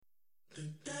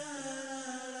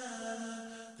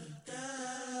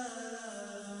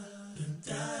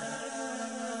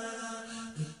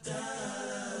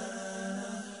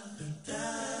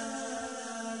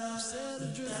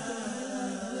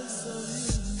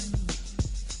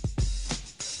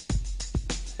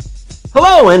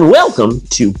Hello and welcome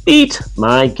to Beat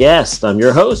My Guest. I'm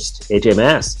your host, AJ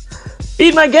Mass.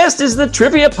 Beat My Guest is the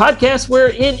trivia podcast where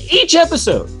in each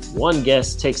episode, one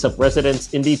guest takes up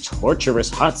residence in the torturous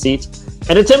hot seat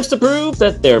and attempts to prove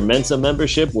that their Mensa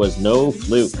membership was no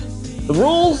fluke. The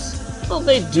rules, well,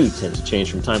 they do tend to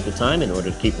change from time to time in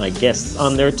order to keep my guests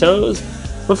on their toes.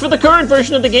 But for the current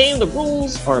version of the game, the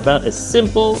rules are about as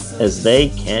simple as they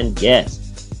can get.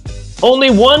 Only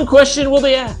one question will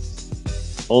be asked.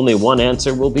 Only one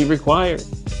answer will be required.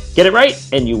 Get it right,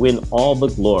 and you win all the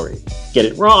glory. Get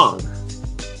it wrong,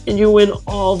 and you win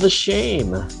all the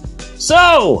shame.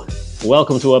 So,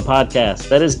 welcome to a podcast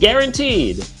that is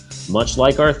guaranteed, much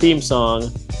like our theme song,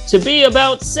 to be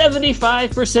about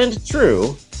 75%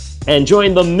 true, and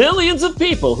join the millions of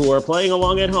people who are playing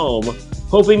along at home,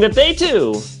 hoping that they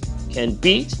too can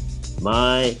beat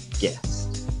my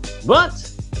guest. But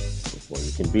before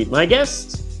you can beat my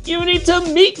guest, you need to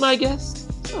meet my guest.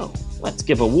 So let's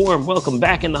give a warm welcome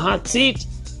back in the hot seat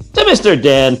to Mr.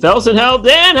 Dan Felsenheld.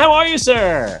 Dan, how are you,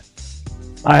 sir?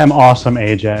 I am awesome,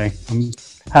 AJ. I'm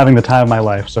having the time of my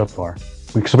life so far.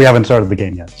 Because we haven't started the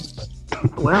game yet.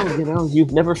 Well,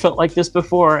 you've never felt like this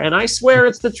before, and I swear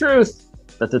it's the truth.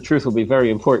 That the truth will be very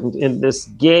important in this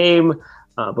game.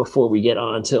 Before we get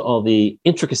on to all the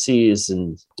intricacies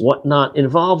and whatnot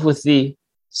involved with the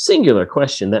singular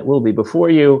question that will be before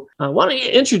you, why don't you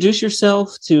introduce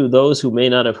yourself to those who may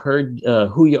not have heard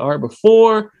who you are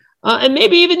before, and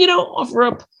maybe even, offer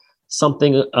up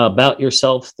something about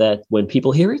yourself that when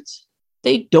people hear it,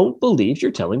 they don't believe you're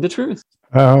telling the truth.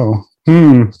 Oh,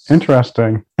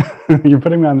 interesting. You're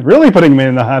really putting me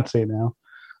in the hot seat now.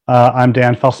 I'm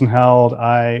Dan Felsenheld.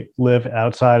 I live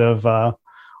outside of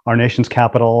our nation's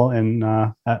capital in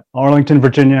at Arlington,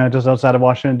 Virginia, just outside of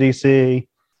Washington, D.C.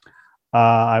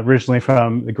 I'm originally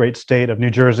from the great state of New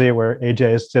Jersey, where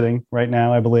AJ is sitting right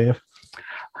now, I believe.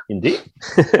 Indeed.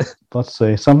 Let's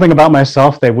see. Something about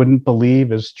myself they wouldn't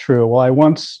believe is true. Well, I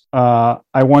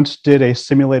once did a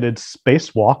simulated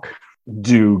spacewalk.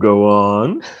 Do go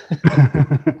on.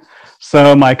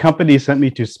 So my company sent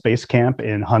me to space camp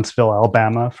in Huntsville,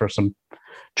 Alabama for some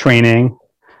training.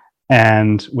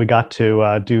 And we got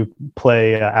to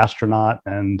play astronaut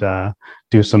and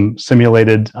do a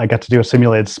simulated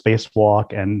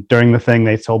spacewalk. And during the thing,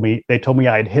 they told me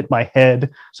I'd hit my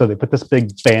head. So they put this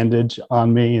big bandage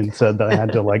on me and said that I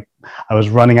had to I was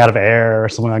running out of air or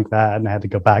something like that. And I had to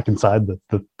go back inside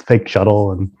the fake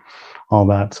shuttle and all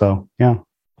that. So, yeah.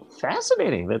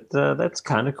 Fascinating. That's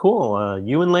kind of cool.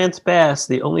 You and Lance Bass,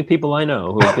 the only people I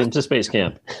know who have been to space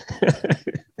camp.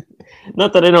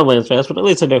 Not that I know Lance Bass, but at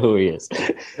least I know who he is.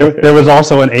 There was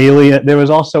also an alien. There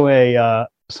was also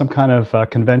some kind of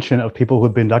convention of people who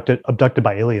had been abducted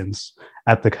by aliens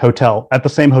at the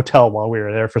same hotel while we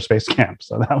were there for space camp.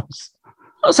 So that was.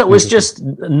 Oh, so it was just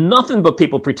nothing but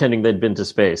people pretending they'd been to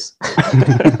space.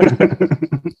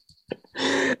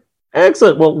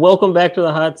 Excellent. Well, welcome back to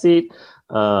the hot seat.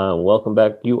 Welcome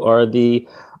back. You are the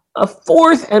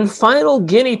fourth and final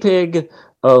guinea pig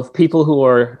of people who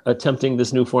are attempting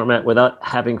this new format without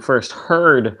having first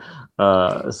heard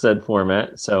said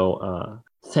format. So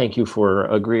thank you for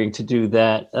agreeing to do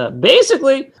that.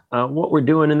 Basically, what we're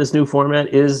doing in this new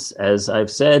format is, as I've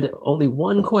said, only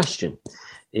one question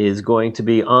is going to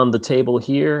be on the table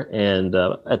here. And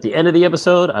at the end of the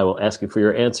episode, I will ask you for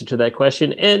your answer to that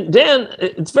question. And Dan,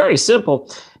 it's very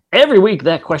simple. Every week,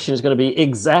 that question is going to be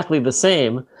exactly the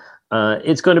same.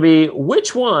 It's going to be,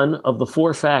 which one of the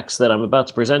four facts that I'm about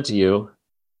to present to you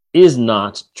is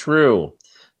not true?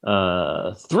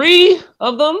 Three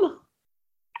of them,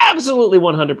 absolutely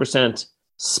 100%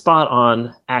 spot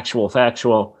on, actual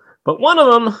factual. But one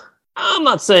of them, I'm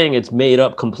not saying it's made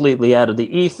up completely out of the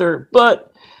ether,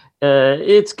 but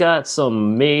it's got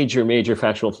some major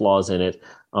factual flaws in it.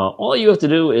 All you have to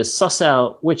do is suss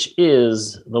out which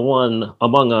is the one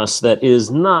among us that is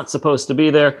not supposed to be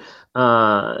there.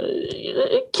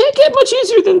 It can't get much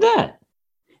easier than that.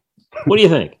 What do you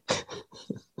think?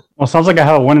 Well, sounds like I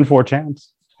have a 1 in 4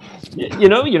 chance. You're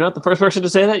not the first person to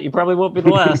say that. You probably won't be the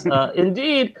last.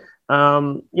 Indeed.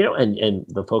 And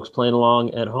the folks playing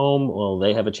along at home, well,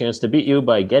 they have a chance to beat you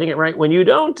by getting it right when you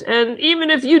don't. And even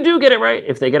if you do get it right,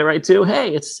 if they get it right too,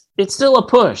 hey, it's still a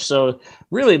push. So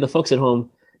really, the folks at home,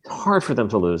 it's hard for them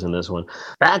to lose in this one.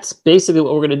 That's basically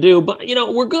what we're going to do. But,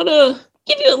 we're going to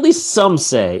give you at least some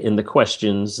say in the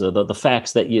questions, the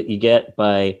facts that you get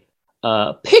by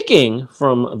picking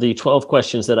from the 12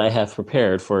 questions that I have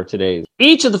prepared for today.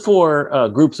 Each of the four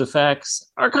groups of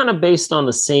facts are kind of based on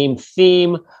the same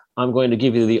theme. I'm going to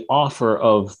give you the offer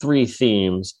of 3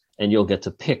 themes, and you'll get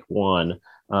to pick one.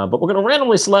 But we're going to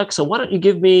randomly select, so why don't you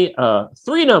give me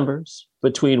 3 numbers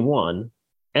between 1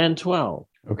 and 12.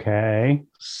 Okay.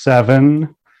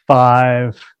 7,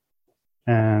 5,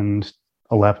 and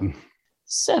 11.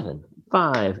 7,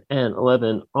 5, and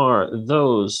 11 are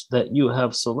those that you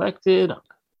have selected.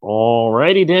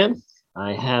 Alrighty, Dan.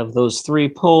 I have those 3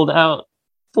 pulled out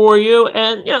for you.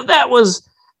 And, that was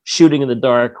shooting in the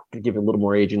dark. To give you a little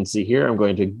more agency here, I'm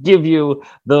going to give you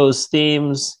those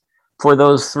themes for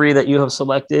those 3 that you have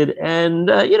selected. And,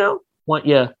 want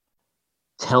you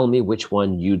tell me which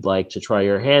one you'd like to try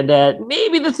your hand at.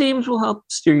 Maybe the themes will help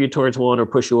steer you towards one or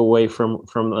push you away from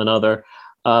another.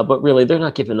 But really, they're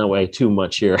not giving away too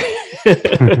much here.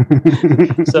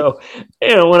 So,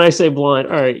 when I say blind,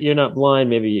 all right, you're not blind.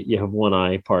 Maybe you have one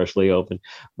eye partially open.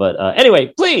 But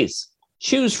anyway, please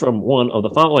choose from one of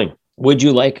the following. Would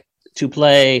you like to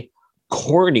play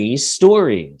Corny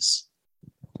Stories?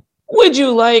 Would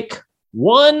you like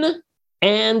One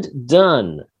and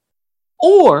Done?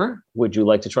 Or would you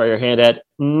like to try your hand at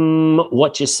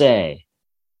What You Say?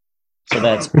 So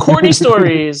that's Corny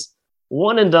Stories,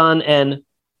 One and Done, and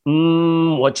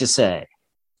What You Say.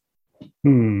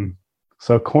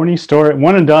 So Corny Story,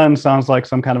 One and Done sounds like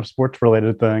some kind of sports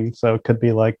related thing. So it could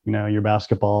be like, your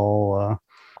basketball,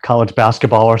 college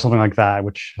basketball or something like that,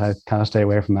 which I kind of stay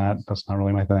away from that. That's not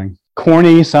really my thing.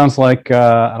 Corny sounds like,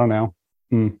 I don't know,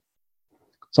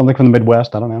 something from the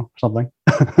Midwest. I don't know, something.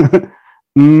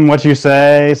 What You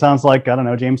Say sounds like, I don't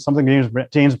know, James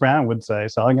Brown would say.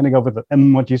 So I'm going to go with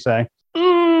What You Say.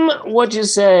 What You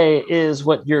Say is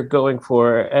what you're going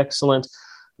for. Excellent.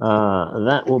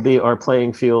 That will be our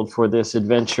playing field for this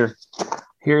adventure.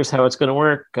 Here's how it's going to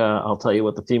work. I'll tell you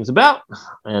what the theme's about,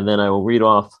 and then I will read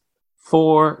off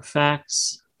 4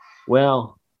 facts.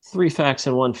 Well, 3 facts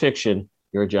and 1 fiction.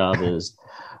 Your job is,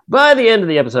 by the end of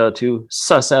the episode, to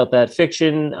suss out that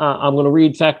fiction. I'm going to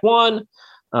read fact 1.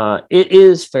 It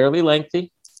is fairly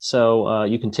lengthy, so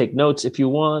you can take notes if you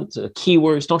want.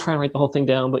 Keywords. Don't try and write the whole thing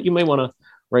down, but you may want to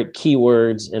write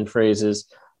keywords and phrases.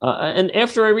 And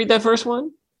after I read that first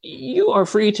one, you are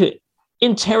free to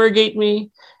interrogate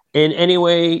me in any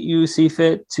way you see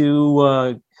fit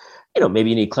to, maybe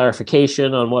you need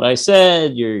clarification on what I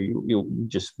said. You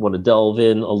just want to delve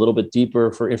in a little bit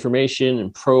deeper for information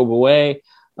and probe away.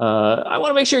 I want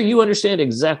to make sure you understand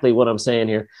exactly what I'm saying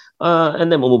here. And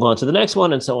then we'll move on to the next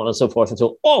one and so on and so forth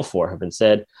until all 4 have been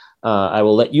said. I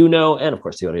will let you know, and of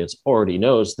course the audience already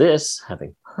knows this,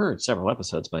 having heard several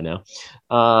episodes by now.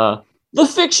 The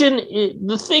fiction,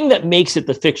 the thing that makes it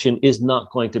the fiction is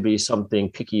not going to be something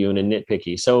picayune and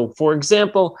nitpicky. So, for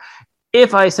example,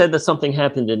 if I said that something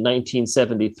happened in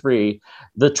 1973,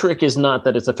 the trick is not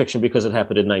that it's a fiction because it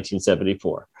happened in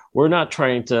 1974. We're not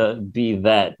trying to be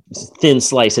that thin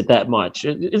slice it that much.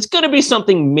 It's going to be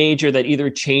something major that either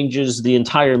changes the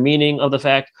entire meaning of the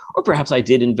fact, or perhaps I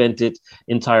did invent it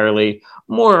entirely.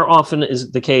 More often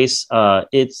is the case,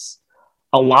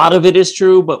 a lot of it is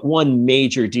true, but one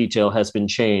major detail has been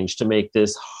changed to make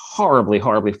this horribly,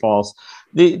 horribly false.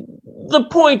 The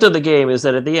point of the game is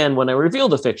that at the end, when I reveal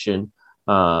the fiction,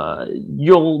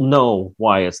 you'll know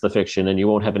why it's the fiction, and you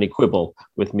won't have any quibble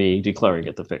with me declaring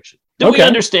it the fiction. Do we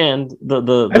understand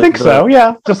the I think so.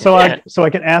 Yeah, just so I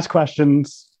can ask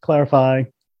questions, clarify.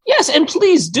 Yes, and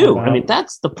please do. I mean,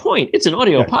 that's the point. It's an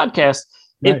audio podcast.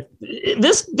 Right.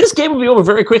 This game will be over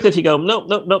very quickly if you go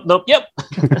nope. Yep.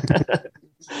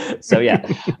 So yeah,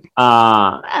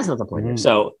 that's not the point here.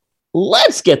 So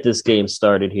let's get this game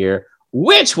started here.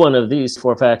 Which one of these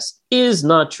 4 facts is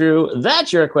not true?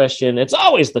 That's your question. It's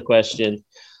always the question.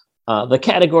 The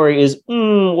category is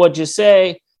what'd you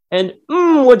say? And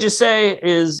what'd you say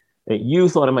is you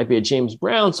thought it might be a James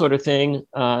Brown sort of thing.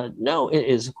 No, it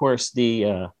is, of course,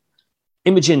 the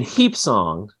Imogen Heap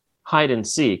song, Hide and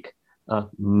Seek.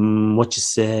 What you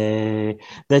say?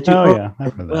 That you, yeah, I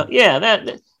remember that. Well, yeah,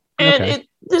 that. And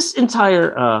this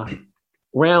entire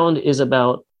round is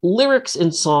about lyrics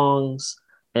in songs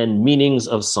and meanings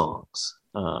of songs.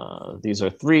 These are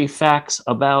 3 facts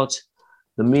about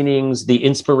the meanings, the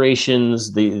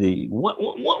inspirations, the what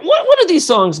do these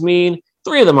songs mean?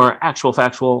 3 of them are actual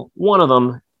factual. 1 of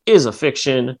them is a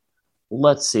fiction.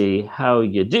 Let's see how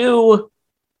you do.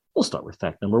 We'll start with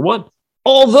fact number 1.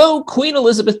 Although Queen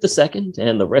Elizabeth II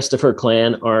and the rest of her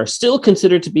clan are still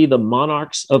considered to be the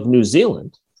monarchs of New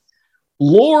Zealand,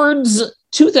 Lord's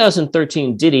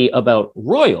 2013 ditty about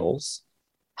royals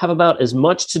have about as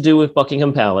much to do with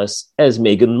Buckingham Palace as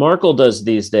Meghan Markle does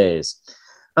these days.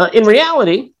 In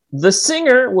reality, the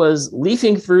singer was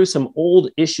leafing through some old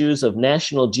issues of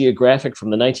National Geographic from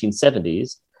the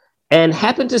 1970s and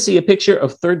happened to see a picture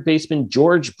of third baseman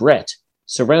George Brett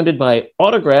surrounded by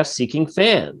autograph-seeking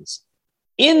fans.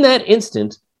 In that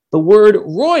instant, the word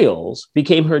royals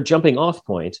became her jumping-off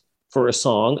point for a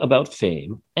song about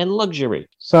fame and luxury?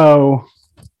 So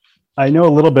I know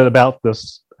a little bit about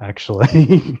this,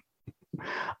 actually.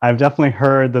 I've definitely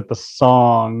heard that the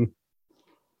song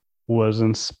was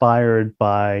inspired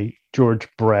by George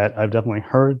Brett. I've definitely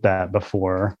heard that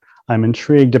before. I'm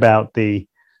intrigued about the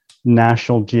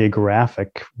National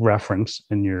Geographic reference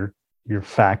in your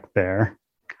fact there.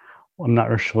 I'm not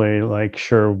really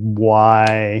sure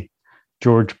why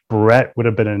George Brett would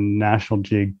have been in National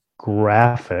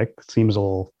Geographic. Seems a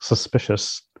little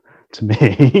suspicious to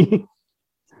me.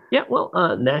 Yeah, well,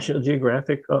 National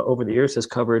Geographic over the years has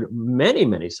covered many,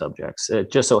 many subjects. It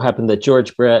just so happened that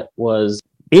George Brett was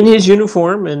in his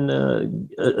uniform and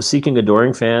seeking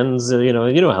adoring fans. You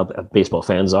know how baseball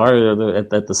fans are at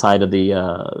the side of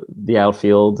the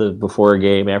outfield before a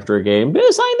game, after a game.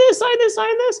 Sign this, sign this,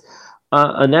 sign this.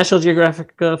 A National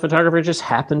Geographic photographer just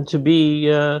happened to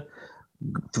be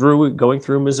going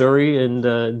through Missouri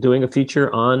and doing a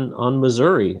feature on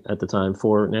Missouri at the time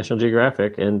for National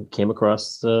Geographic, and came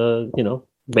across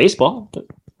baseball,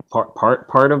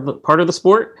 part of the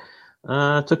sport.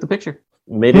 Took the picture,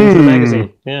 made it into the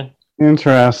magazine. Yeah,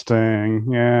 interesting.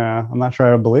 Yeah, I'm not sure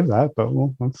I would believe that, but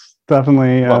that's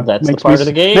definitely that's the part of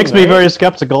the game. Makes me very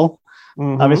skeptical.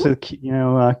 Mm-hmm. Obviously,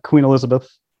 Queen Elizabeth.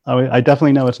 I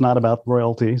definitely know it's not about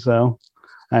royalty, so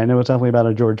I know it's definitely about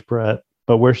a George Brett.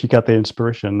 But where she got the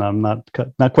inspiration, I'm not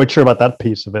quite sure about that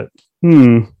piece of it.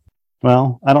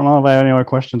 Well, I don't know if I have any more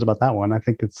questions about that one. I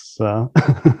think it's. Oh,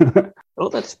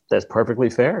 that's perfectly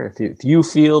fair. If you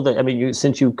feel that,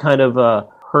 since you kind of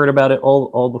heard about it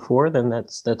all before, then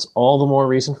that's all the more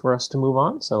reason for us to move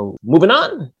on. So moving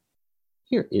on,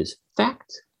 here is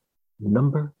fact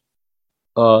number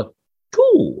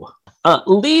 2.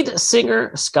 Lead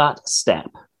singer Scott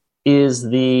Stapp is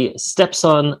the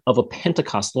stepson of a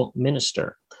Pentecostal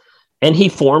minister, and he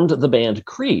formed the band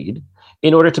Creed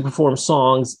in order to perform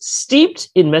songs steeped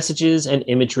in messages and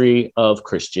imagery of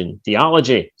Christian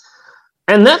theology.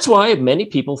 And that's why many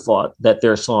people thought that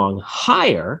their song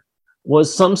Higher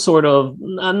was some sort of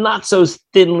not so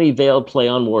thinly veiled play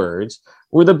on words,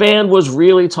 where the band was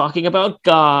really talking about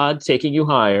God taking you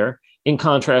higher, in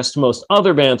contrast to most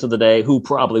other bands of the day who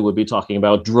probably would be talking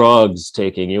about drugs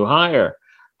taking you higher.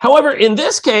 However, in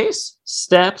this case,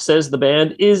 Stapp says the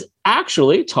band is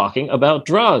actually talking about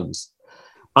drugs.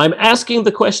 I'm asking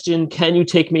the question, can you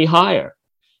take me higher?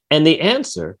 And the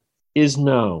answer is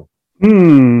no.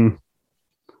 Did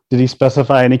he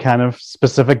specify any kind of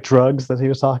specific drugs that he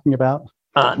was talking about?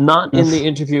 Not in the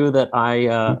interview that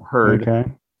I heard.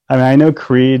 Okay. I know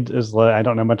Creed is. I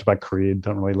don't know much about Creed.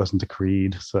 Don't really listen to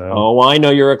Creed. So. Oh, I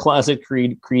know you're a classic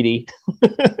Creedy.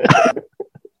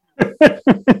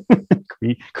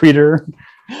 Creeder.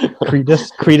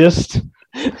 Creedist.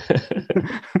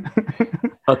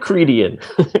 A Creedian.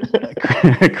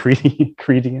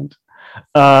 Creedient.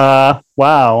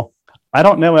 Wow. I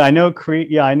don't know. I know Creed.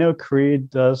 Yeah, I know Creed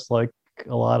does a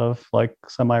lot of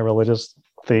semi-religious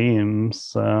themes.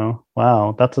 So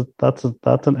wow, that's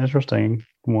an interesting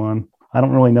one. I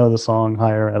don't really know the song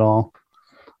Higher at all.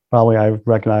 Probably I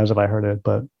recognize if I heard it,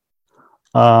 but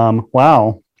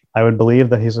wow. I would believe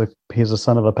that he's a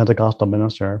son of a Pentecostal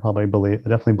minister. I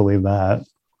definitely believe that.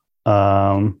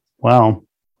 Wow.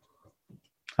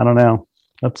 I don't know.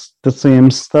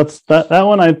 That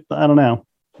one. I don't know.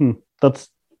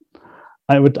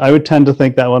 I would tend to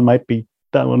think that one might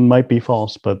be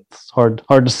false, but it's hard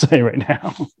to say right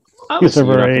now. You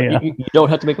don't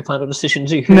have to make a final decision.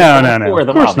 No. Of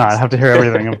course not. I have to hear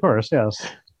everything. Of course, yes.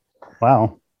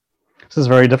 Wow. This is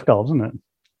very difficult, isn't it?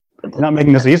 You're not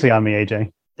making this easy on me,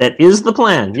 AJ. That is the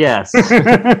plan, yes.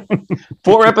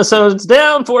 4 episodes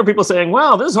down, 4 people saying,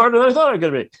 wow, this is harder than I thought it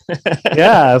could be.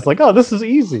 Yeah, it's oh, this is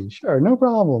easy. Sure, no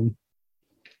problem.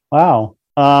 Wow.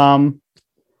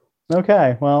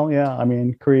 Okay, well, yeah,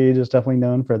 Creed is definitely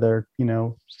known for their,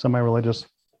 semi-religious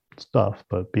stuff,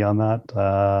 but beyond that,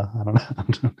 I don't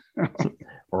know.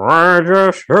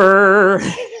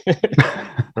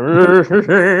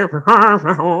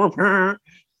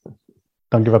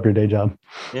 Don't give up your day job.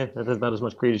 Yeah, that's about as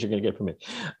much Creed as you're going to get from me.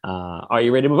 Are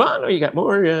you ready to move on, or you got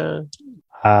more?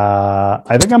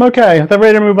 I think I'm okay. I'm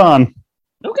ready to move on.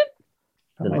 Okay.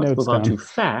 Then let's move on to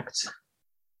fact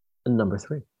number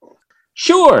 3.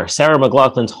 Sure, Sarah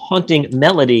McLachlan's haunting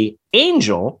melody,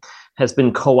 Angel, has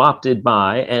been co-opted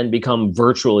by and become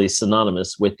virtually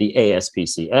synonymous with the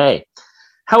ASPCA.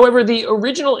 However, the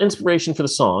original inspiration for the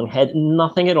song had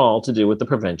nothing at all to do with the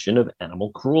prevention of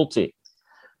animal cruelty.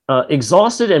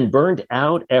 Exhausted and burned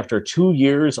out after 2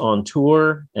 years on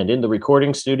tour and in the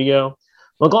recording studio,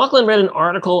 McLachlan read an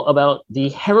article about the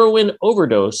heroin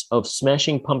overdose of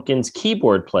Smashing Pumpkins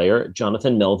keyboard player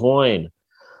Jonathan Melvoin.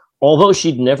 Although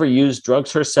she'd never used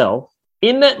drugs herself,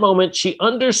 in that moment, she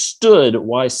understood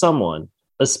why someone,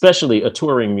 especially a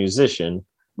touring musician,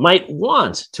 might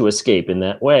want to escape in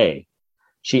that way.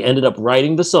 She ended up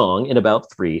writing the song in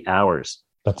about 3 hours.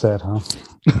 That's it, huh?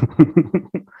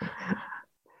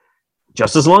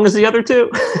 Just as long as the other two.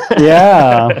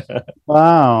 Yeah.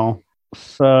 Wow.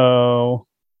 So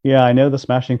yeah, I know the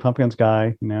Smashing Pumpkins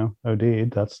guy,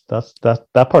 OD'd.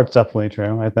 That part's definitely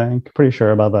true, I think. Pretty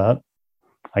sure about that.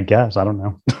 I guess. I don't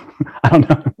know. I don't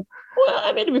know. Well,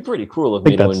 I mean, it'd be pretty cruel of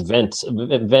me to invent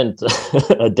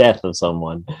a death of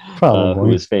someone who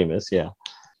is famous. Yeah.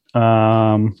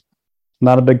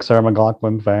 Not a big Sarah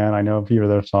McLachlan fan. I know a few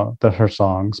of her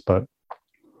songs, but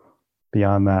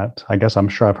beyond that, I guess I'm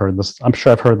sure I've heard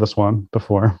this one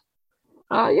before.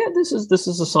 Yeah, this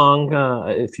is a song.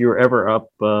 If you're ever up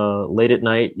late at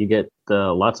night, you get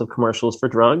lots of commercials for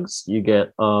drugs. You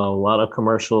get a lot of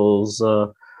commercials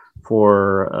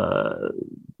for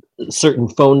certain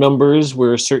phone numbers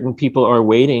where certain people are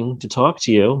waiting to talk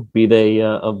to you, be they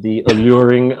of the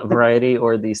alluring variety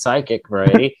or the psychic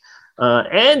variety.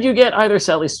 And you get either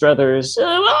Sally Struthers,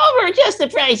 over just the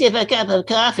price of a cup of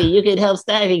coffee, you could help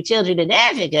starving children in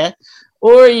Africa,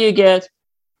 or you get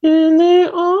In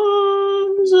the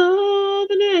Arms of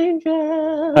an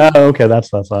Angel. Oh, okay,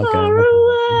 that's okay.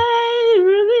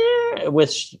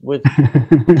 With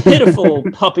pitiful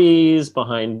puppies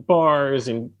behind bars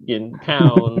and in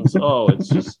pounds.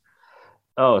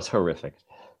 It's horrific.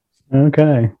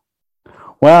 Okay.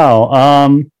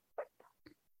 Wow.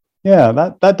 Yeah,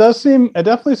 that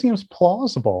definitely seems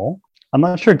plausible. I'm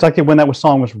not sure exactly when that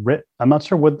song was written. I'm not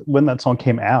sure when that song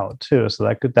came out too. So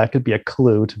that could be a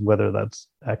clue to whether that's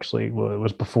actually it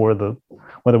was before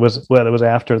whether it was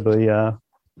after the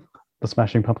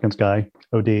Smashing Pumpkins guy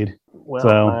OD'd. Well,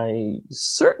 so, I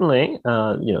certainly,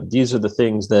 these are the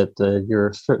things that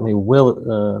you're certainly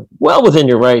well within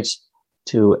your rights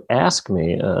to ask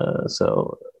me.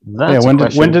 So that's when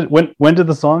did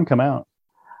the song come out?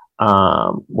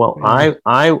 Well, yeah.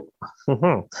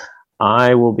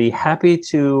 I will be happy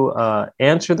to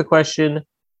answer the question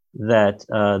that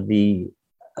the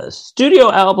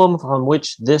studio album from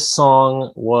which this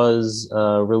song was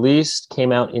released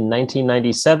came out in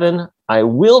 1997. I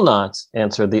will not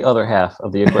answer the other half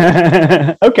of the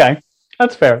equation. Okay,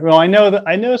 that's fair. Well, I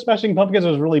know Smashing Pumpkins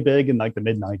was really big in like the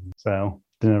mid-90s, so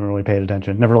never really paid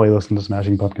attention. Never really listened to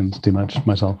Smashing Pumpkins too much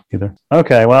myself either.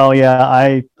 Okay, well, yeah,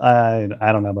 I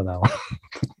don't know about that one.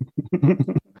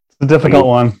 It's a difficult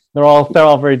one. They're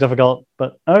all very difficult,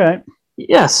 but okay.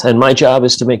 Yes, and my job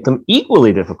is to make them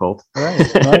equally difficult. All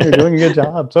right, well, you're doing a good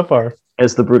job so far.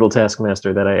 As the brutal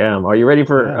taskmaster that I am. Are you ready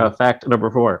for fact number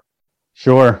 4?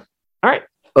 Sure. All right.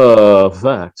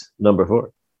 Fact number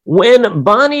 4. When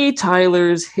Bonnie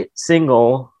Tyler's hit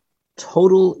single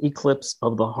 "Total Eclipse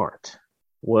of the Heart"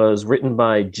 was written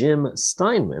by Jim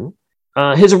Steinman,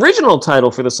 his original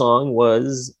title for the song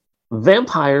was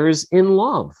 "Vampires in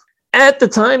Love." At the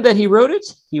time that he wrote it,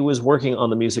 he was working on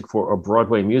the music for a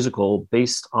Broadway musical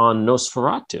based on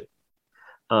Nosferatu.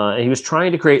 He was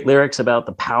trying to create lyrics about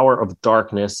the power of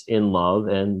darkness in love,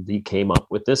 and he came up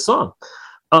with this song.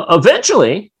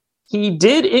 Eventually, he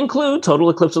did include "Total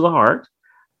Eclipse of the Heart,"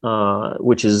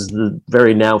 which is the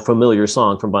very now familiar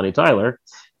song from Bonnie Tyler,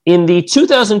 in the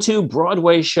 2002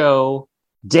 Broadway show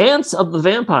Dance of the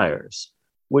Vampires,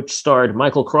 which starred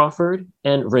Michael Crawford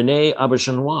and Renee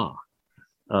Auberjonois.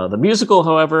 The musical,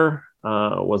 however,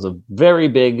 was a very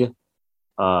big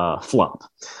flop.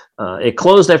 It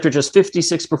closed after just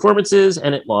 56 performances,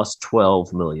 and it lost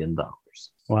 $12 million.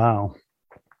 Wow.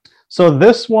 So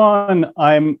this one,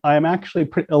 I'm actually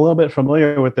a little bit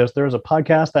familiar with this. There's a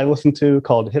podcast I listened to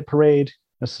called Hit Parade.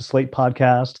 It's a Slate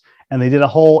podcast, and they did a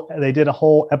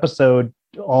whole episode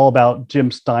all about Jim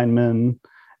Steinman,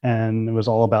 and it was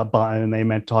all about and they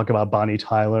meant to talk about Bonnie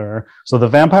Tyler. So the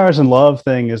Vampires in Love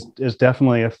thing is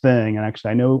definitely a thing. And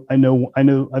actually,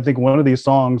 I think one of these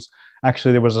songs,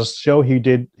 actually, there was a show he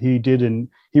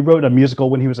wrote a musical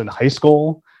when he was in high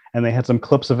school, and they had some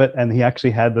clips of it, and he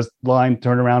actually had this line,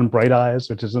 "Turn Around, Bright Eyes,"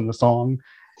 which is in the song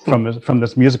from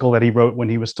this musical that he wrote when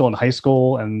he was still in high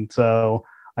school. And so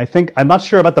I'm not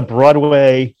sure about the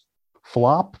Broadway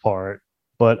flop part,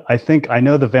 but I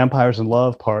know the Vampires in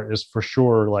Love part is for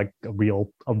sure like a real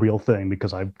thing,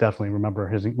 because I definitely remember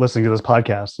listening to this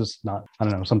podcast. It's not, I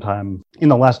don't know, sometime in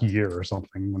the last year or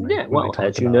something.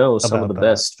 As you know, some of the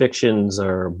best fictions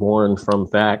are born from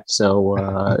fact. So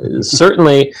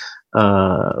certainly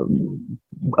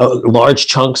large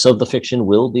chunks of the fiction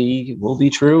will be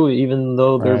true, even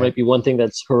though there might be one thing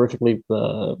that's horrifically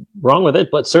wrong with it.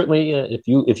 But certainly,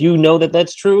 if you know that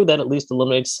that's true, that at least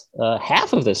eliminates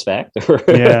half of this fact, or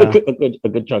a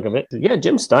good chunk of it. Yeah,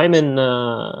 Jim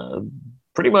Steinman,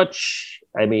 pretty much,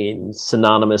 I mean,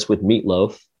 synonymous with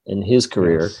Meatloaf in his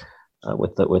career,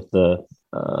 with the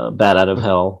Bat Out of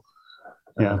Hell.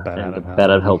 Yeah, Bat Out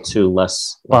of Hell 2,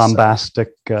 less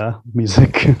bombastic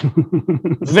music.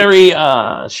 Very,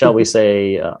 shall we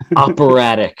say,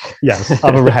 operatic. Yes,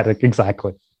 operatic,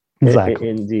 exactly.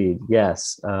 Indeed,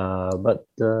 yes. But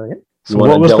yeah. So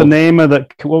what was the name of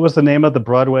the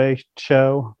Broadway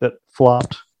show that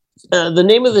flopped? The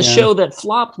name of the show that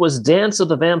flopped was Dance of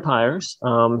the Vampires.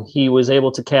 He was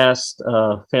able to cast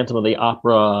Phantom of the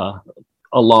Opera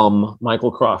alum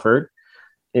Michael Crawford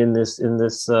in this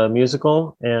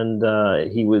musical, and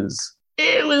it was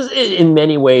in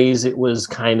many ways it was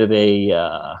kind of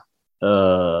a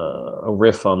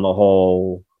riff on the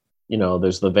whole,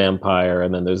 there's the vampire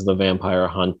and then there's the vampire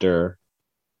hunter.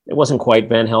 It wasn't quite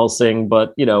Van Helsing,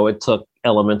 but it took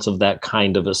elements of that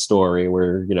kind of a story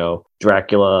where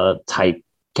Dracula type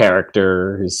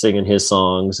character is singing his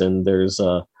songs, and there's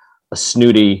a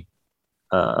snooty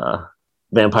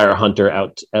vampire hunter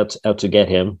out to get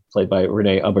him, played by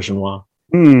Rene Auberjonois.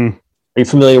 Are you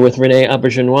familiar with Rene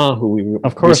Auberjonois, who we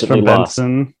of course from lost?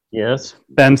 Benson? Yes,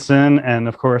 Benson, and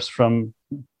of course from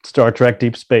Star Trek: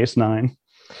 Deep Space Nine.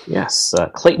 Yes,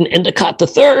 Clayton Endicott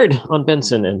III on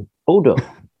Benson, and Odo,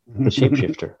 the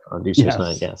shapeshifter, on Deep Space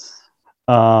Nine. Yes.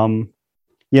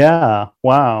 Yeah.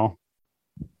 Wow.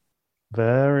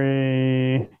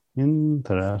 Very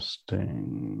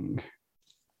interesting.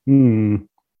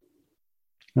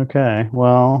 Okay,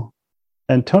 well,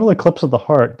 and Total Eclipse of the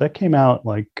Heart, that came out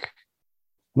that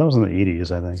was in the 80s,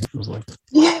 I think. It was it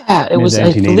was,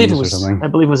 I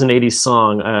believe it was an 80s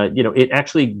song. It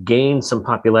actually gained some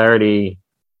popularity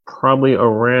probably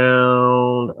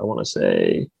around, I want to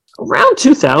say, around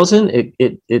 2000.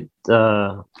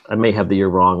 I may have the year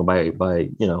wrong by a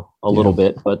little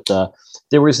bit, but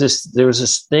there was this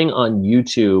thing on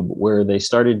YouTube where they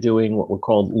started doing what were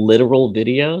called literal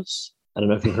videos. I don't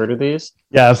know if you've heard of these.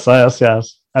 Yes. I've seen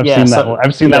that one.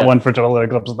 I've seen that one for Total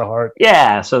Eclipse of the Heart.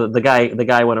 Yeah. So the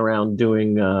guy went around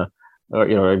doing,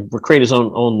 create his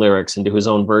own lyrics and do his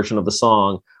own version of the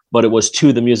song, but it was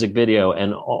to the music video,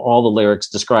 and all the lyrics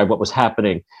describe what was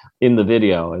happening in the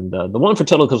video. And the one for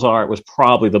Total Eclipse of the Heart was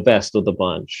probably the best of the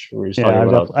bunch. I've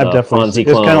definitely.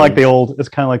 It's kind of like the old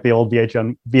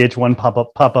VH1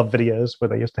 pop-up videos where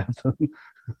they used to have them.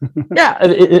 Yeah,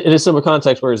 in a similar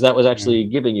context, whereas that was actually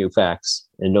giving you facts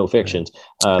and no fictions.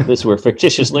 These were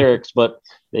fictitious lyrics, but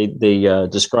they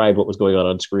described what was going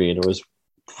on screen. It was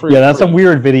that's a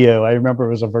weird video. I remember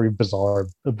it was a very bizarre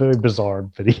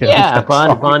video. Yeah,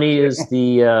 Bonnie is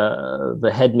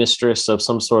the headmistress of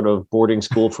some sort of boarding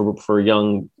school for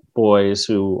young boys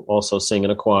who also sing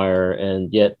in a choir,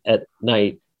 and yet at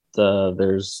night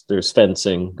there's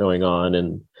fencing going on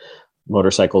and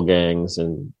motorcycle gangs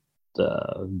and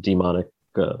demonic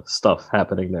stuff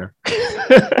happening there.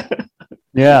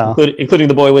 Yeah, including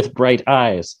the boy with bright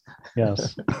eyes.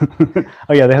 Yes.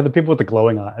 Oh yeah, they had the people with the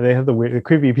glowing eye. They had the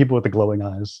creepy people with the glowing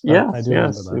eyes. Yeah, I do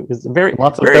remember that. It was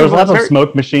there was lots of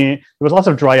smoke machine. There was lots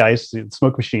of dry ice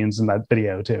smoke machines in that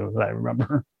video too, that I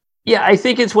remember. Yeah, I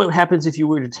think it's what happens if you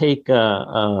were to take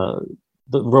the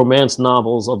romance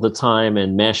novels of the time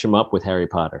and mash them up with Harry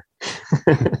Potter,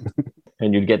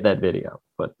 and you'd get that video.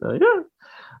 But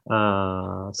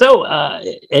So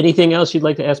anything else you'd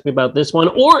like to ask me about this one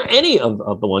or any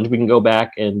of the ones? We can go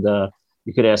back and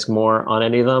you could ask more on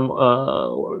any of them.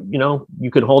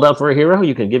 You could hold out for a hero.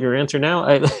 You can give your answer now.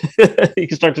 You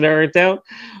can start to narrow it down.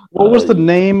 What was the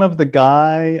name of the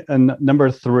guy in number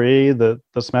 3, the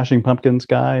Smashing Pumpkins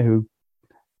guy who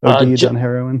OD'd on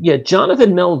heroin? Yeah,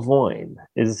 Jonathan Melvoin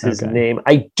is his name.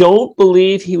 I don't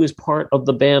believe he was part of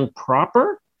the band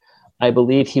proper. I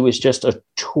believe he was just a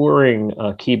touring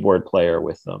keyboard player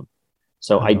with them.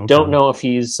 So I don't know if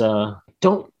he's.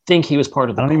 Don't think he was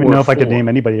part of the. I don't even know if I could name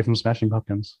anybody from Smashing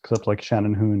Pumpkins except like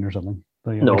Shannon Hoon or something.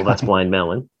 No, that's Blind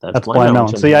Melon. That's Blind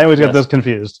Melon. See, I always get those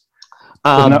confused.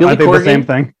 Billy Corgan, the same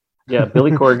thing. Yeah,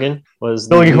 Billy Corgan was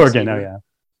Billy Corgan. Oh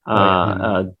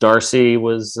yeah. Darcy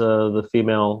was the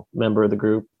female member of the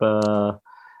group.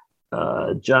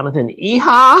 Jonathan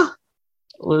Iha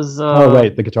was.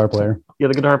 The guitar player. Yeah,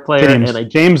 the guitar player.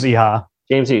 James Iha.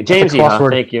 James Iha.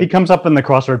 Thank you. He comes up in the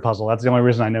crossword puzzle. That's the only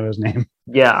reason I know his name.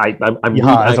 Yeah,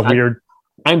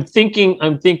 I'm thinking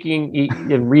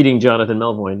in reading Jonathan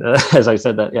Melvoin as I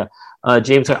said that. Yeah,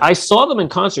 James. I saw them in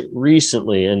concert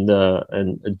recently, and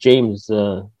James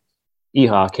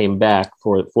Iha came back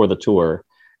for the tour,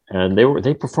 and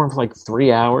they performed for like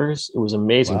 3 hours. It was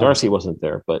amazing. Wow. Darcy wasn't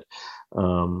there, but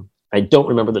I don't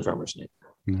remember the drummer's name.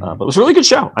 But it was a really good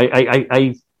show.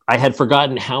 I had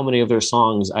forgotten how many of their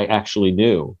songs I actually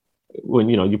knew. When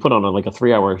you put on like a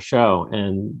 3-hour show,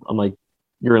 and I'm like,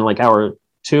 you're in like hour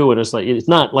 2, and it's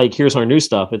not like here's our new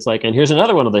stuff. It's like, and here's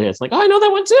another one of the hits. Like, oh, I know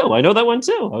that one too. I know that one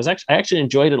too. I actually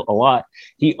enjoyed it a lot.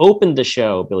 He opened the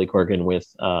show, Billy Corgan, with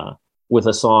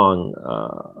a song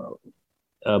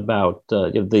about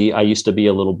the "I Used to Be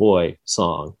a Little Boy"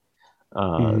 song.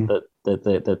 That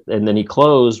and then he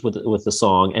closed with the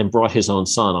song and brought his own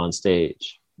son on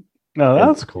stage. Oh,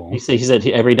 that's cool. He said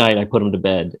every night I put him to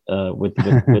bed with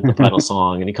the final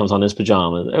song, and he comes on his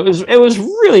pajamas. It was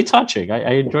really touching.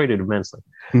 I enjoyed it immensely.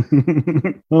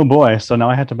 Oh boy! So now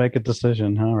I have to make a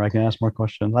decision. Or I can ask more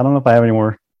questions. I don't know if I have any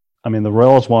more. I mean, the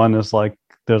Royals one is like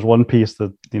there's one piece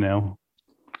that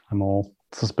I'm all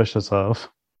suspicious of.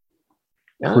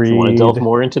 Yeah, if you want to delve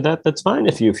more into that, that's fine.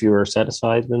 If you are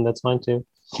satisfied, then that's fine too.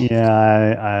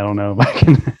 Yeah, I don't know if I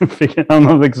can figure. I don't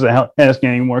know if asking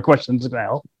any more questions is gonna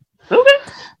help. Okay,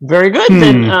 very good.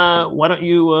 Then why don't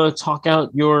you talk out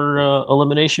your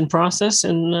elimination process,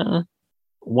 and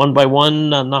one by one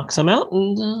knock some out,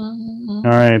 and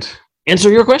all right,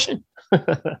 answer your question.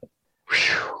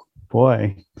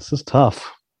 Boy, this is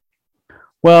tough.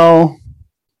 Well,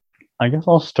 I guess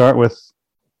I'll start with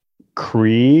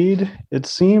Creed. It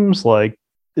seems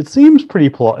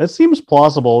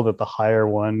plausible that the higher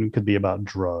one could be about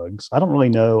drugs. I don't really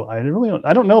know. I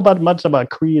don't know about much about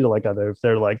Creed, like if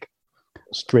they're like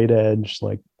straight edge,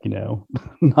 like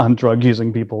non-drug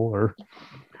using people, or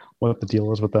what the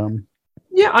deal is with them.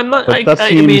 Yeah, I'm not. That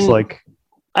seems like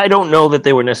I don't know that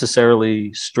they were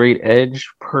necessarily straight edge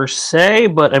per se,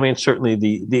 but I mean certainly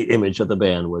the image of the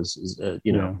band was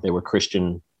they were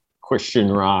Christian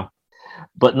rock,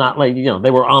 but not like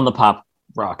they were on the pop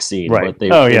rock scene, right? But they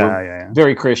were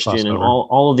very Christian, and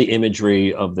all of the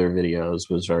imagery of their videos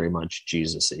was very much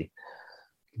Jesus-y.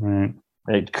 Right.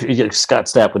 Scott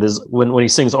Stapp with his when he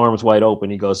sings "Arms Wide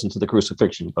Open," he goes into the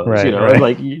crucifixion pose. Right,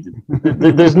 like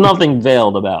there's nothing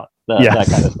veiled about that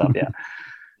kind of stuff. Yeah.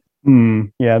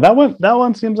 Yeah, that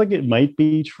one seems like it might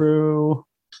be true.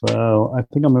 So I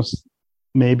think I'm gonna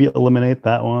maybe eliminate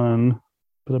that one.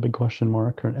 Put a big question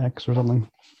mark or an X or something.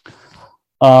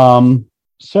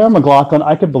 Sarah McLachlan,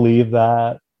 I could believe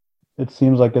that. It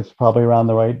seems like it's probably around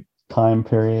the right time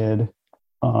period.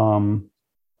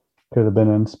 Could have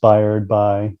been inspired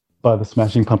by the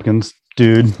Smashing Pumpkins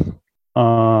dude.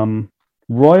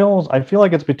 Royals, I feel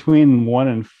like it's between 1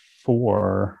 and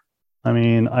 4. I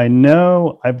mean, I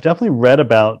know I've definitely read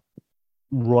about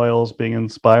Royals being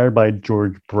inspired by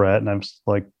George Brett, and I'm just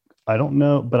like, I don't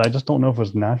know, but I just don't know if it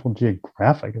was National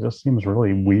Geographic. It just seems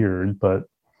really weird, but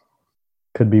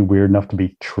could be weird enough to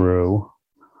be true.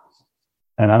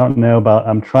 And I don't know about.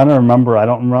 I'm trying to remember.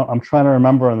 I'm trying to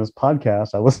remember on this podcast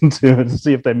I listened to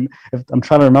see if I'm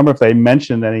trying to remember if they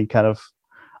mentioned any kind of.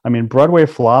 I mean, Broadway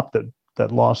flop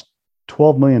that lost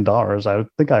 $12 million. I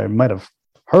think I might have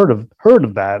heard of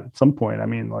that at some point. I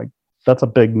mean, like that's a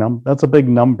big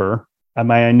number. I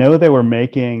mean, I know they were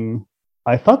making.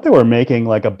 I thought they were making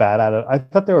like a bat out of. I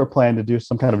thought they were planning to do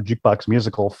some kind of jukebox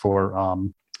musical for.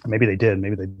 Maybe they did.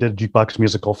 Maybe they did a jukebox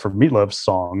musical for Meatloaf's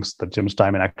songs that Jim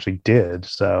Steinman actually did.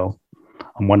 So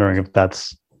I'm wondering if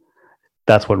that's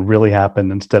what really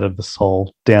happened instead of this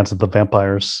whole Dance of the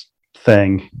Vampires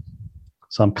thing.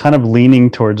 So I'm kind of leaning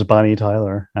towards Bonnie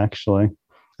Tyler, actually,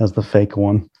 as the fake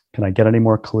one. Can I get any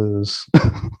more clues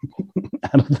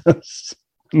out of this?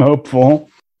 I'm hopeful.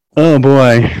 Oh,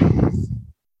 boy.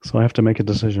 So I have to make a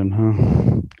decision,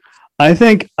 huh? I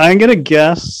think I'm going to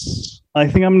guess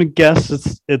it's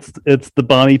the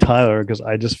Bonnie Tyler, because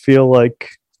I just feel like,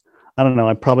 I don't know,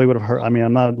 I probably would have heard. I mean,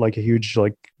 I'm not like a huge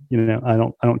I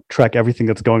don't track everything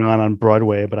that's going on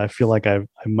Broadway, but I feel like I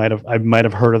might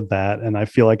have heard of that, and I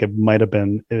feel like it might have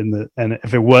been and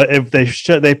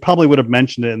if they probably would have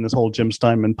mentioned it in this whole Jim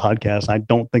Steinman podcast. I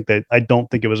don't think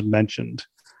it was mentioned.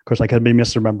 Of course, I could be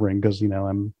misremembering because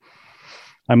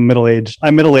I'm middle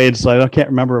aged, so I can't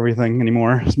remember everything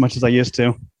anymore as much as I used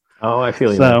to. Oh, I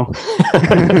feel you. So,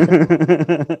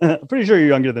 pretty sure you're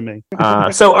younger than me.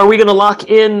 So, are we going to lock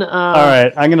in? All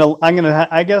right, I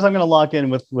guess I'm gonna lock in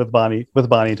with Bonnie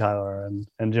Tyler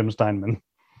and Jim Steinman.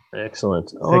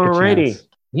 Excellent. Alrighty,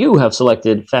 you have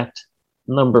selected fact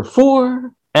number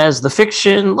 4 as the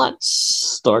fiction. Let's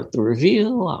start the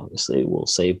reveal. Obviously, we'll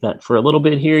save that for a little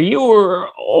bit here. You're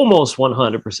almost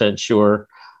 100% sure.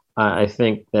 I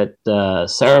think that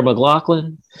Sarah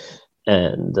McLachlan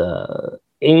and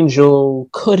Angel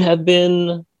could have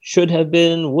been, should have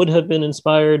been, would have been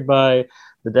inspired by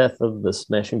the death of the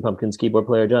Smashing Pumpkins keyboard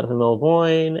player Jonathan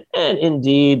Melvoin, and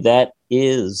indeed that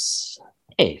is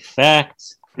a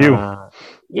fact.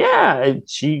 Yeah,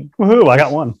 she. Woohoo! I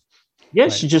got one. Yeah,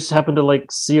 right. She just happened to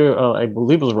like see her. I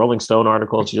believe it was a Rolling Stone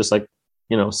article. She just like,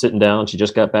 sitting down. She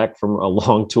just got back from a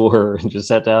long tour and just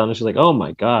sat down and she's like, "Oh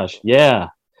my gosh, yeah,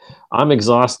 I'm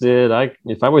exhausted.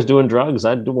 If I was doing drugs,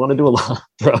 I'd want to do a lot of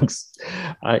drugs."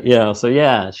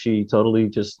 So she totally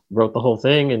just wrote the whole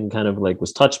thing and kind of like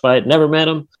was touched by it. Never met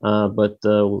him, but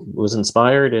was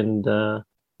inspired, and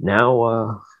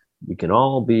now we can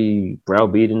all be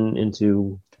browbeaten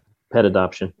into pet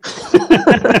adoption.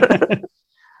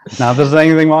 Not that there's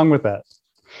anything wrong with that.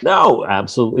 No,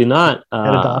 absolutely not. Pet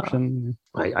adoption.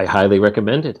 I highly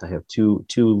recommend it. I have two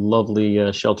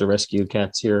lovely shelter rescue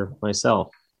cats here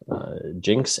myself,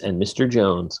 Jinx and Mr.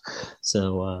 Jones.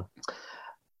 So, all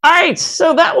right.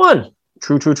 So that one,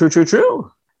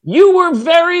 true. You were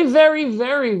very, very,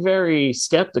 very, very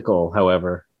skeptical,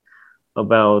 however,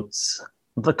 about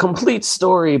the complete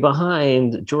story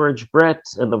behind George Brett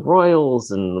and the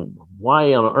Royals, and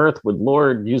why on earth would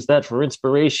Lorde use that for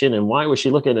inspiration, and why was she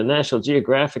looking at National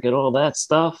Geographic and all that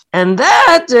stuff. And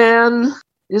that, Dan,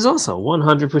 is also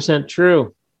 100%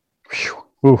 true.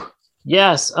 Ooh.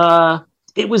 Yes.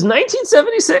 It was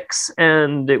 1976,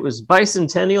 and it was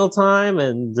bicentennial time,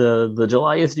 and the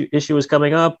July issue was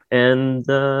coming up, and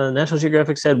National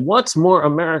Geographic said, "What's more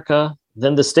America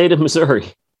than the state of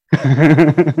Missouri?"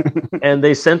 And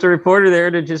they sent a reporter there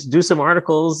to just do some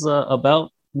articles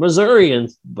about Missouri and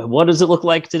what does it look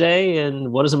like today,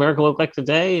 and what does America look like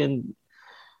today, and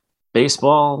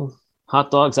baseball,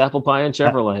 hot dogs, apple pie, and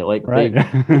Chevrolet. Like, right.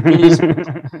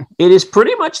 It is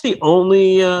pretty much the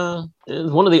only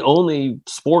one of the only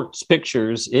sports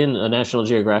pictures in a National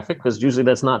Geographic, because usually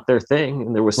that's not their thing,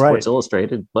 and there was Sports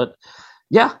Illustrated. But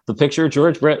yeah, the picture of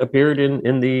George Brett appeared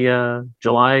in the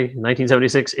July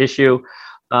 1976 issue.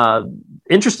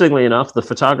 Interestingly enough, the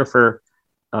photographer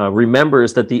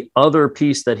remembers that the other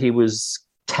piece that he was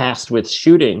tasked with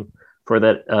shooting for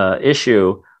that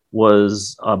issue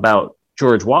was about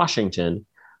George Washington,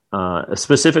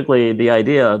 specifically the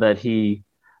idea that he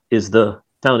is the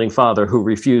founding father who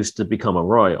refused to become a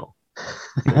royal.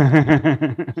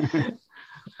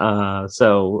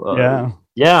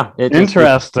 Yeah,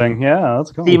 interesting. Yeah,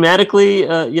 that's cool.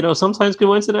 Thematically, sometimes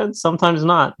coincidence, sometimes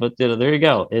not. But there you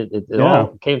go. It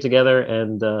all came together,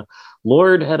 and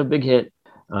Lorde had a big hit,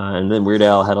 and then Weird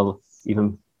Al had a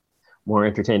even more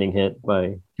entertaining hit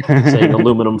by saying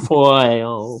 "aluminum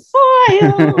foil."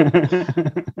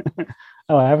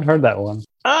 Oh, I haven't heard that one.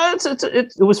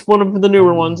 It was one of the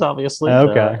newer ones, obviously.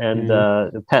 Okay.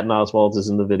 Patton Oswalt is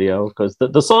in the video, because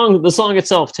the song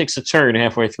itself takes a turn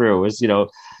halfway through.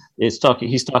 He's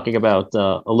talking about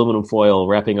aluminum foil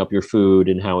wrapping up your food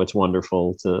and how it's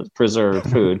wonderful to preserve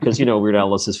food, because Weird Al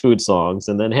lists his food songs,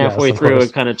 and then halfway through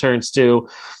it kind of turns to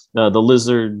the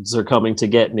lizards are coming to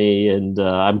get me, and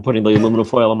I'm putting the aluminum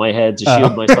foil on my head to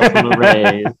shield myself from the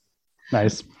rain.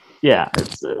 Nice. Yeah,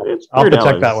 it's I'll have to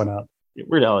check that one out.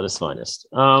 Weird Al at his finest.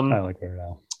 I like Weird Al.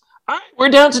 All right, we're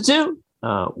down to two.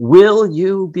 Will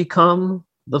you become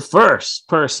the first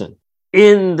person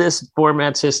in this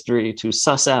format's history to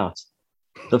suss out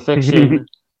the fiction,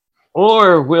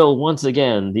 or will once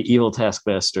again the evil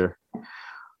Taskmaster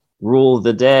rule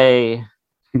the day?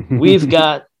 We've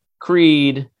got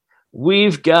Creed.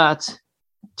 We've got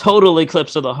Total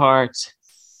Eclipse of the Heart.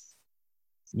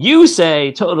 You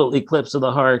say Total Eclipse of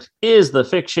the Heart is the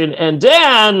fiction, and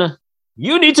Dan,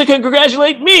 you need to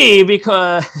congratulate me,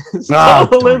 because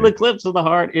Total Eclipse of the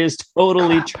Heart is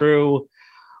totally true,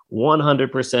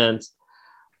 100%.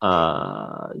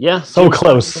 So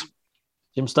close.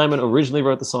 Jim Steinman originally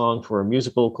wrote the song for a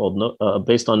musical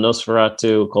based on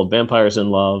Nosferatu called Vampires in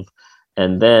Love,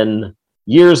 and then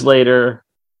years later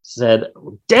said,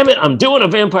 "Damn it, I'm doing a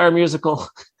vampire musical."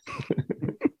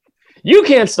 You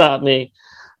can't stop me.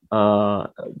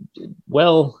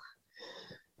 Well,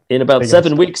 in about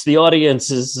 7 weeks, the audience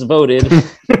has voted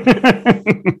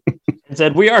and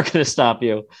said, "We are going to stop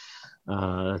you."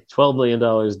 $12 million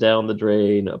down the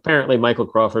drain. Apparently, Michael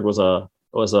Crawford was a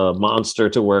monster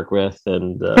to work with,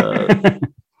 and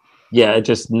it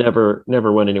just never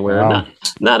went anywhere. Wow.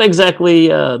 Not exactly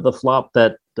the flop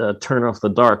that Turn Off the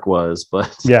Dark was,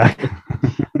 but yeah,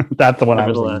 that's the one I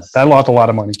was in. That lost a lot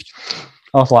of money.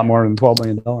 Lost a lot more than $12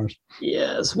 million.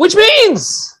 Yes, which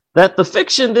means that the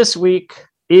fiction this week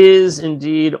is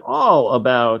indeed all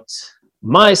about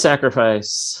my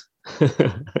sacrifice.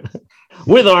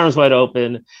 With arms wide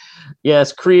open.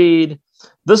 Yes, Creed.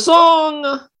 The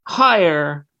song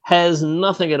Higher has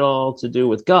nothing at all to do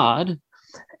with God,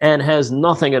 and has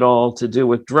nothing at all to do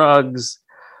with drugs,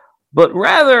 but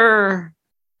rather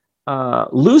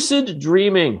Lucid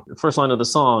dreaming. The first line of the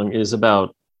song is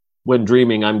about when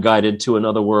dreaming, I'm guided to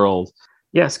another world.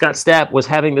 Yeah, Scott Stapp was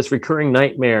having this recurring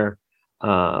nightmare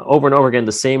over and over again,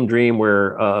 the same dream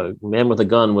where a man with a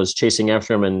gun was chasing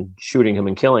after him and shooting him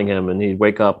and killing him. And he'd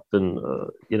wake up and,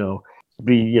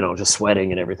 be, just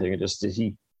sweating and everything. And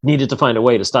he needed to find a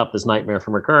way to stop this nightmare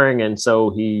from occurring. And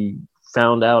so he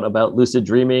found out about lucid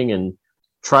dreaming and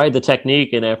tried the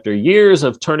technique. And after years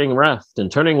of turning left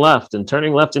and turning left and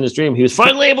turning left in his dream, he was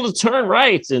finally able to turn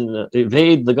right and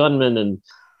evade the gunman. And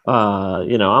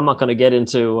I'm not going to get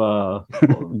into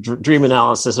dream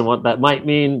analysis and what that might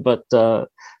mean, but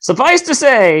suffice to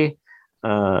say,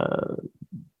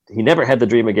 he never had the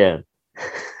dream again.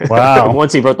 Wow.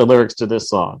 Once he wrote the lyrics to this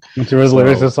song. Once he wrote the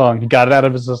lyrics to the song, he got it out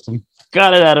of his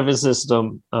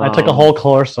system. I took a whole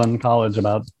course in college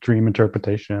about dream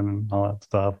interpretation and all that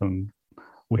stuff, and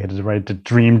we had to write the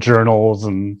dream journals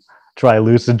and try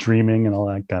lucid dreaming and all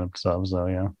that kind of stuff. So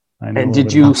yeah. And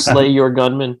did you slay your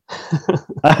gunman?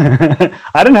 I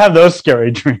didn't have those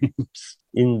scary dreams.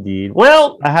 Indeed.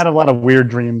 Well, I had a lot of weird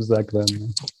dreams back then.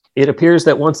 It appears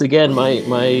that once again, my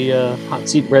hot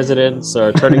seat residents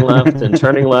are turning left and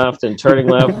turning left and turning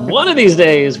left. One of these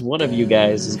days, one of you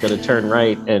guys is going to turn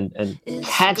right and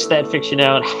catch that fiction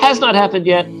out. Has not happened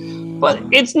yet, but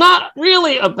it's not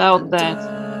really about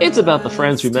that. It's about the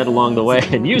friends we met along the way,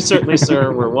 and you certainly,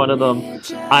 sir, were one of them.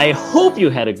 I hope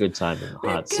you had a good time in the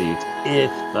hot seat.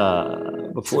 If,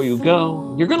 before you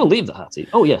go, you're going to leave the hot seat.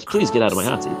 Oh, yes, please get out of my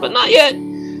hot seat, but not yet.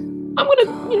 I'm going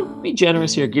to, be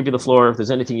generous here, give you the floor. If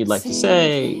there's anything you'd like to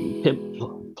say,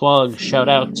 pimp, plug, shout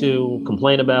out to,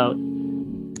 complain about,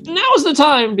 now's the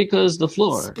time, because the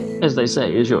floor, as they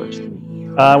say, is yours.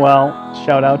 Well,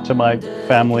 shout out to my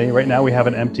family. Right now we have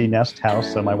an empty nest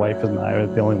house, so my wife and I are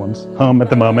the only ones home at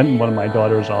the moment. And one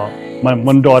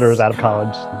daughter is out of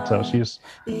college, so she's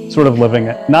sort of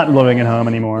not living at home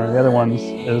anymore. The other one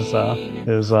is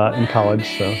in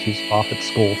college, so she's off at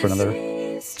school for another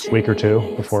week or two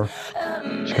before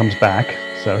she comes back.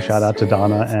 So shout out to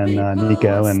Donna and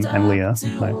Nico and Leah,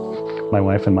 my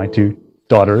wife and my two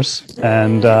daughters.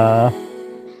 And I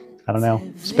don't know,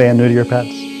 spay and neuter your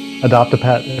pets. Adopt a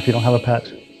pet if you don't have a pet.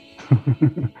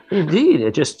 Indeed,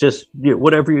 it just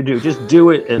whatever you do, just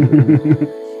do it, and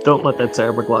don't let that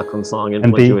Sarah McLachlan song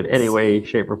influence you in any way,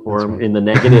 shape, or form in the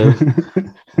negative.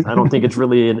 I don't think it's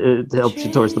really it helps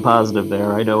you towards the positive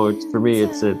there. I know for me,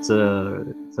 it's a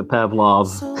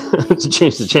Pavlov to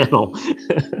change the channel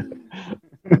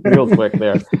real quick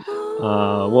there.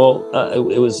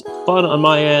 It was fun on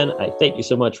my end. I thank you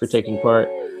so much for taking part.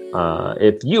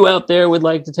 If you out there would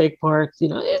like to take part,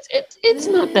 it's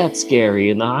not that scary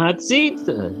in the hot seat. Just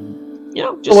a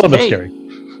little bit scary.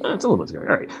 It's a little bit scary.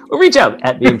 All right. Well, reach out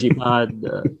at BMGpod,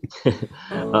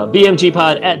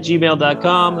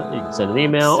 bmgpod@gmail.com. You can send an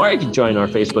email, or you can join our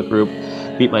Facebook group,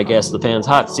 Beat My Guest, The Fans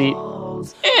Hot Seat.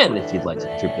 And if you'd like to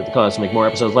contribute to the cause to make more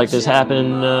episodes like this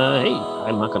happen, hey,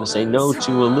 I'm not going to say no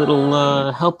to a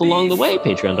little help along the way.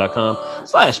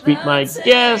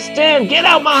 Patreon.com/BeatMyGuest, and get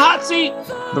out my hot seat.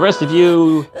 The rest of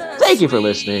you, thank you for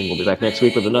listening. We'll be back next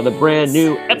week with another brand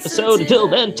new episode. Until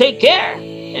then, take care,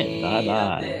 and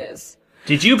bye-bye.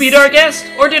 Did you beat our guest,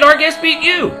 or did our guest beat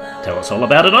you? Tell us all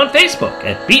about it on Facebook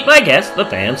at Beat My Guest, The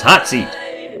Fans Hot Seat.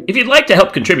 If you'd like to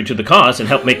help contribute to the cause and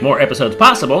help make more episodes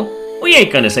possible, we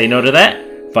ain't gonna say no to that.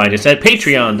 Find us at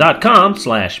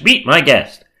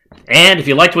patreon.com/beatmyguest. And if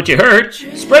you liked what you heard,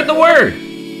 spread the word.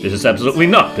 This has absolutely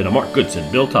not been a Mark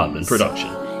Goodson, Bill Todman production.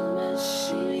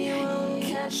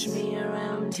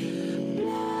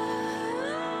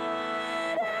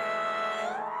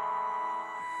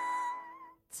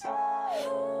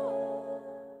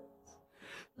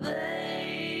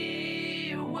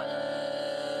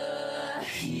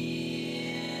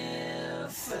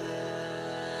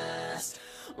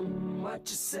 What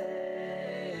you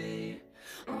say,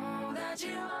 that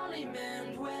you only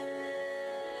meant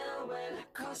well,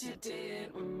 'cause you did,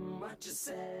 what you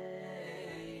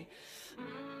say,